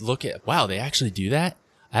 I would look at, wow, they actually do that?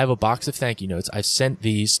 I have a box of thank you notes. I've sent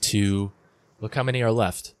these to, look how many are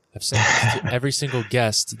left. I've sent these to every single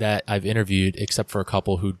guest that I've interviewed, except for a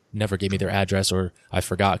couple who never gave me their address, or I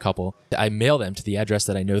forgot a couple. I mail them to the address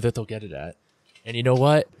that I know that they'll get it at. And you know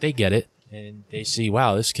what? They get it. And they see,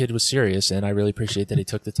 wow, this kid was serious. And I really appreciate that he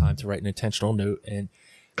took the time to write an intentional note. And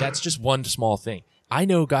that's just one small thing. I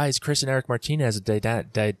know guys, Chris and Eric Martinez,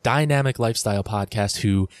 a Dynamic Lifestyle podcast,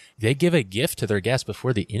 who they give a gift to their guests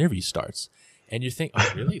before the interview starts. And you think,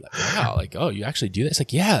 oh, really? Like, wow, like, oh, you actually do this?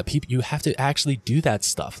 Like, yeah, people, you have to actually do that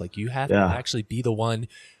stuff. Like, you have to actually be the one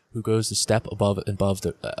who goes a step above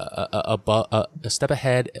the, a step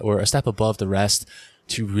ahead or a step above the rest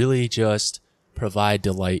to really just provide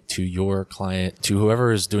delight to your client, to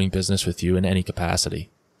whoever is doing business with you in any capacity.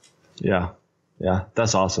 Yeah. Yeah,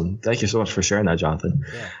 that's awesome. Thank you so much for sharing that, Jonathan.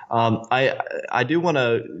 Yeah. I do want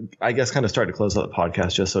to, I guess, kind of start to close out the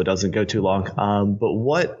podcast just so it doesn't go too long. But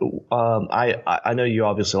what I know you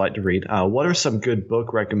obviously like to read. What are some good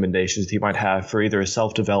book recommendations you might have for either a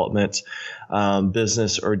self-development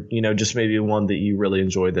business, or just maybe one that you really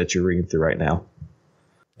enjoyed that you're reading through right now?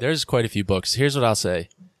 There's quite a few books. Here's what I'll say: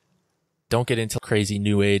 don't get into crazy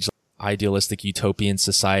new age, idealistic, utopian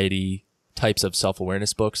society types of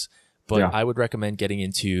self-awareness books. But I would recommend getting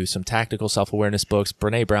into some tactical self-awareness books.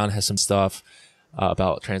 Brene Brown has some stuff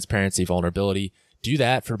about transparency, vulnerability. Do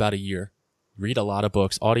that for about a year. Read a lot of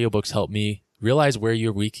books. Audiobooks help me. Realize where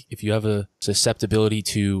you're weak. If you have a susceptibility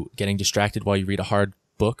to getting distracted while you read a hard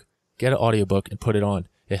book, get an audiobook and put it on.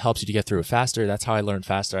 It helps you to get through it faster. That's how I learned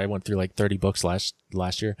faster. I went through like 30 books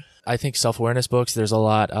last year. I think self-awareness books, there's a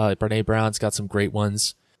lot. Brene Brown's got some great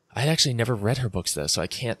ones. I had actually never read her books though, so I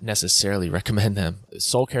can't necessarily recommend them.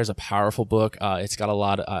 Soul Care is a powerful book. It's got a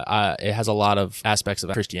lot of, it has a lot of aspects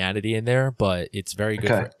of Christianity in there, but it's very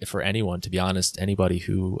good for anyone, to be honest. Anybody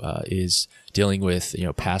who is dealing with,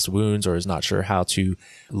 past wounds or is not sure how to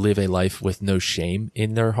live a life with no shame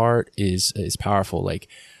in their heart is powerful. Like,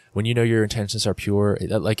 when you know your intentions are pure,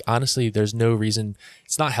 like, honestly, there's no reason,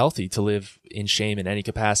 it's not healthy to live in shame in any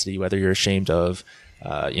capacity, whether you're ashamed of,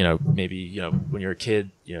 maybe, when you're a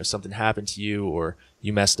kid, something happened to you, or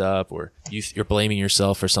you messed up, or you're blaming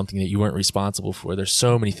yourself for something that you weren't responsible for. There's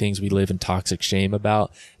so many things we live in toxic shame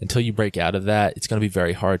about. Until you break out of that, it's going to be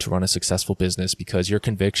very hard to run a successful business, because your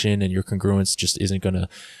conviction and your congruence just isn't going to,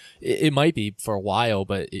 it might be for a while,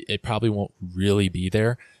 but it probably won't really be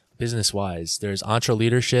there. Business wise, there's Entre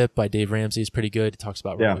Leadership by Dave Ramsey, is pretty good. It talks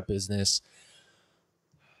about running a business.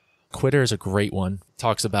 Quitter is a great one. It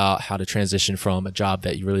talks about how to transition from a job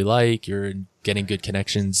that you really like, you're getting good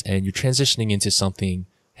connections, and you're transitioning into something,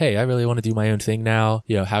 hey, I really want to do my own thing now.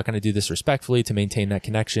 How can I do this respectfully to maintain that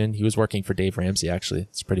connection? He was working for Dave Ramsey, actually.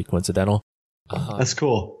 It's pretty coincidental. That's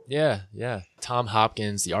cool. Yeah. Tom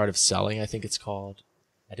Hopkins, The Art of Selling, I think it's called.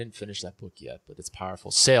 I didn't finish that book yet, but it's powerful.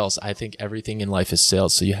 Sales. I think everything in life is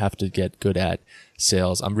sales, so you have to get good at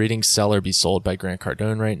sales. I'm reading Sell or Be Sold by Grant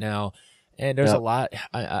Cardone right now. And there's a lot,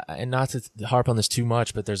 and not to harp on this too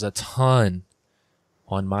much, but there's a ton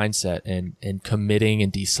on mindset and committing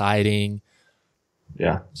and deciding.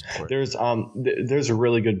 Yeah. There's a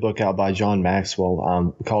really good book out by John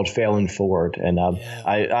Maxwell called Failing Forward. And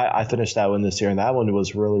I finished that one this year, and that one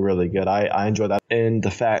was really, really good. I enjoyed that. And the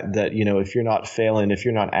fact that, if you're not failing, if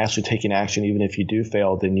you're not actually taking action, even if you do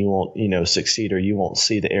fail, then you won't, succeed, or you won't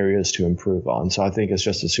see the areas to improve on. So I think it's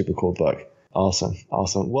just a super cool book. Awesome.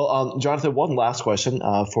 Well, Jonathan, one last question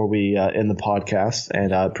before we end the podcast,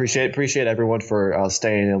 and appreciate everyone for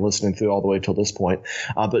staying and listening through all the way till this point.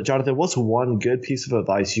 But Jonathan, what's one good piece of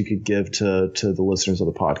advice you could give to the listeners of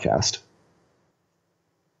the podcast?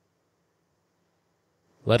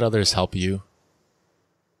 Let others help you.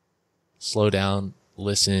 Slow down,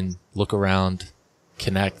 listen, look around,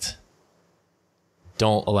 connect.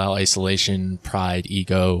 Don't allow isolation, pride,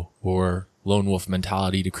 ego, or lone wolf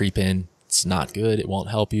mentality to creep in. It's not good. It won't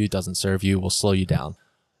help you. It doesn't serve you. It will slow you down.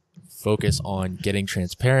 Focus on getting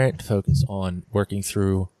transparent. Focus on working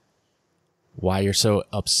through why you're so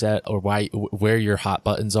upset, or where your hot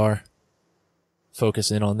buttons are. Focus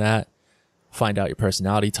in on that. Find out your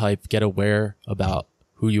personality type. Get aware about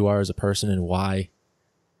who you are as a person and why.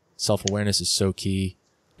 Self-awareness is so key.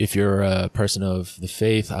 If you're a person of the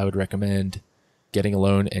faith, I would recommend getting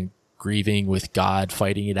alone and grieving with God,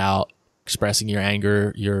 fighting it out, expressing your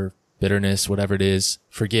anger, your bitterness, whatever it is.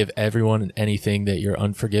 Forgive everyone and anything that you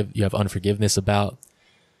have unforgiveness about.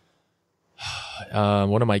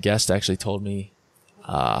 One of my guests actually told me,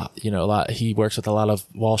 he works with a lot of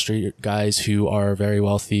Wall Street guys who are very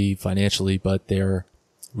wealthy financially, but they're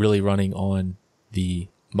really running on the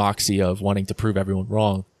moxie of wanting to prove everyone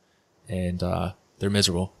wrong, and they're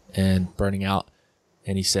miserable and burning out.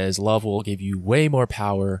 And he says love will give you way more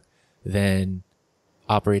power than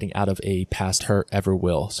operating out of a past hurt ever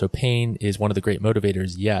will. So pain is one of the great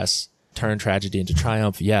motivators, yes. Turn tragedy into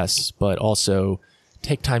triumph, yes. But also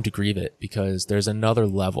take time to grieve it, because there's another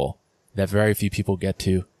level that very few people get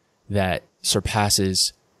to that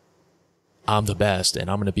surpasses I'm the best and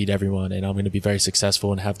I'm going to beat everyone and I'm going to be very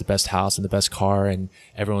successful and have the best house and the best car and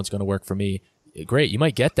everyone's going to work for me. Great. You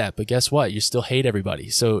might get that, but guess what? You still hate everybody.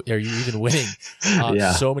 So are you even winning?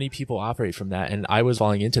 So many people operate from that. And I was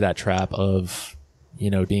falling into that trap of,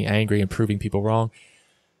 being angry and proving people wrong.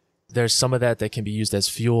 There's some of that can be used as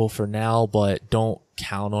fuel for now, but don't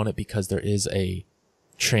count on it, because there is a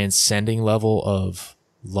transcending level of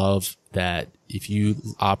love that if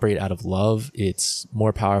you operate out of love, it's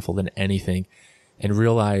more powerful than anything. And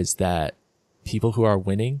realize that people who are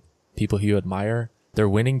winning, people who you admire, they're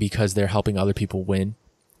winning because they're helping other people win,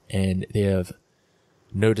 and they have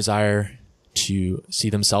no desire to see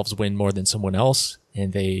themselves win more than someone else.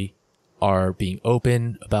 And they are being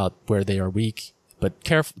open about where they are weak, but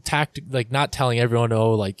careful, not telling everyone,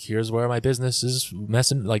 here's where my business is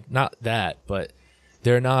messing, not that, but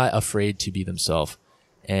they're not afraid to be themselves,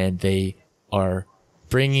 and they are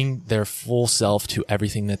bringing their full self to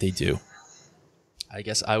everything that they do. I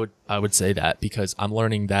guess I would say that, because I'm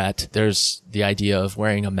learning that there's the idea of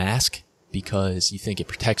wearing a mask because you think it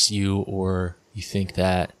protects you, or you think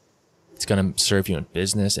that it's going to serve you in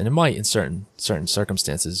business, and it might in certain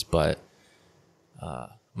circumstances. But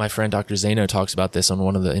my friend Dr. Zano talks about this on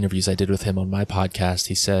one of the interviews I did with him on my podcast.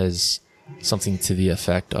 He says something to the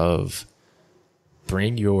effect of,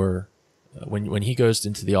 bring your when he goes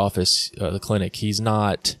into the office, the clinic, he's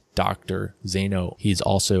not Dr. Zano. He's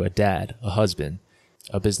also a dad, a husband,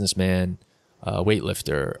 a businessman, a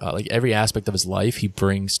weightlifter. Every aspect of his life he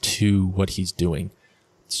brings to what he's doing.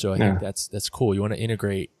 So I think that's cool. You want to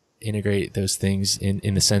integrate those things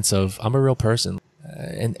in the sense of, I'm a real person,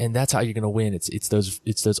 and that's how you're gonna win. It's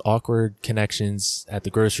those awkward connections at the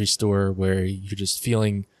grocery store where you're just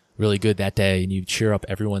feeling really good that day and you cheer up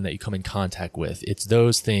everyone that you come in contact with. It's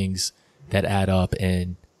those things that add up,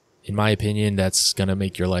 and in my opinion, that's gonna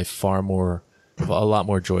make your life a lot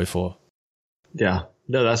more joyful. Yeah.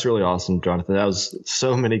 No, that's really awesome, Jonathan. That was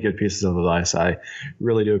so many good pieces of advice. I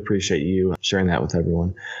really do appreciate you sharing that with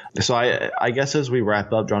everyone. So I guess as we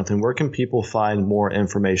wrap up, Jonathan, where can people find more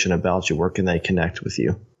information about you? Where can they connect with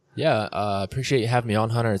you? Yeah, appreciate you having me on,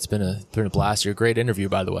 Hunter. It's been a blast. You're a great interview,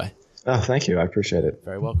 by the way. Oh, thank you. I appreciate it.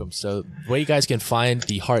 Very welcome. So the way you guys can find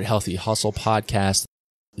the Heart Healthy Hustle podcast,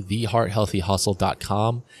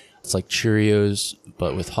 thehearthealthyhustle.com. It's like Cheerios,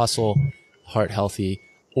 but with hustle, heart healthy.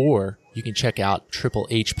 Or you can check out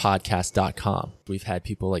triplehpodcast.com. We've had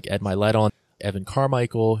people like Ed Milet on, Evan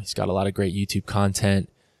Carmichael. He's got a lot of great YouTube content.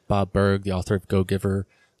 Bob Berg, the author of Go Giver,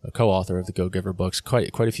 a co-author of the Go Giver books.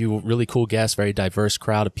 Quite a few really cool guests, very diverse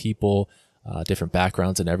crowd of people, different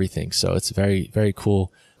backgrounds and everything. So it's a very, very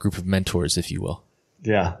cool group of mentors, if you will.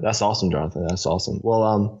 Yeah, that's awesome, Jonathan. That's awesome.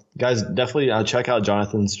 Well, guys, definitely check out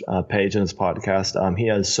Jonathan's page and his podcast. He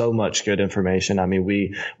has so much good information. I mean,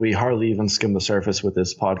 we hardly even skim the surface with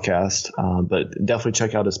this podcast, but definitely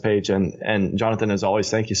check out his page. And Jonathan, as always,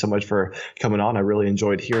 thank you so much for coming on. I really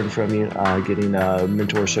enjoyed hearing from you, getting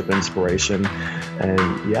mentorship, inspiration. And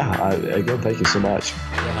again, thank you so much.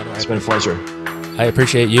 Yeah, it's been a pleasure. I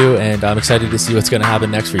appreciate you, and I'm excited to see what's going to happen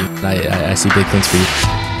next for you. I see big things for you.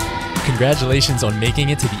 Congratulations on making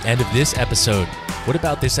it to the end of this episode. What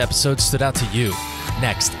about this episode stood out to you?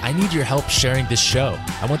 Next, I need your help sharing this show.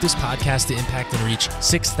 I want this podcast to impact and reach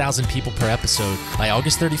 6,000 people per episode by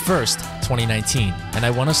August 31st, 2019. And I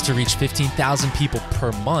want us to reach 15,000 people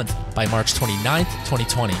per month by March 29th,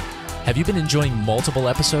 2020. Have you been enjoying multiple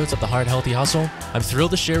episodes of the Heart Healthy Hustle? I'm thrilled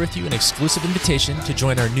to share with you an exclusive invitation to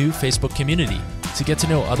join our new Facebook community. To get to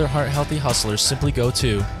know other Heart Healthy Hustlers, simply go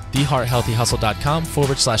to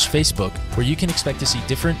thehearthealthyhustle.com/Facebook, where you can expect to see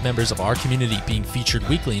different members of our community being featured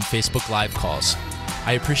weekly in Facebook Live calls.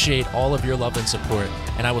 I appreciate all of your love and support,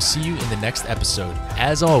 and I will see you in the next episode.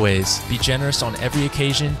 As always, be generous on every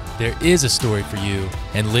occasion. There is a story for you,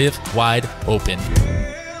 and live wide open.